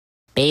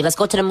Babe, let's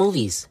go to the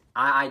movies.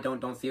 I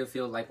don't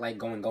feel like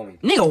going.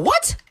 Nigga,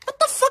 what? What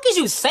the fuck is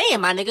you saying,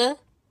 my nigga?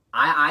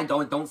 I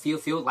don't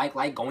feel like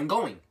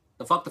going.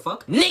 The fuck?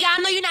 Nigga, I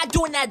know you're not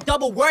doing that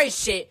double word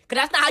shit, cause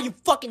that's not how you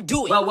fucking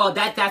do it. Well,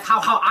 that's how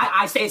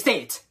I say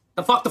it.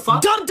 The fuck?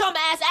 Dumb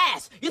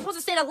ass. You're supposed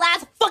to say the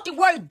last fucking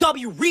word,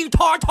 W,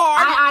 retard.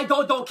 I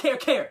don't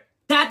care.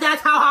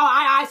 That's how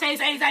I say it.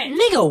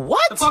 Nigga,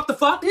 what? The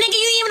fuck? Nigga, you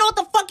didn't even know what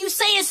the fuck you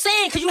saying,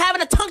 cause you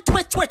having a tongue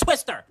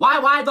twister.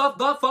 Why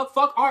the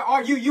fuck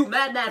are you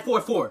mad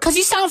for? Cause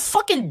you sound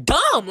fucking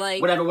dumb, like.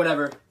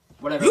 Whatever.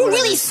 You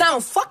really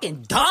sound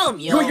fucking dumb,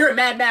 yo. You're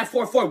mad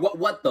for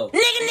what though?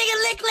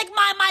 Nigga, lick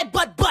my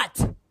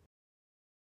butt.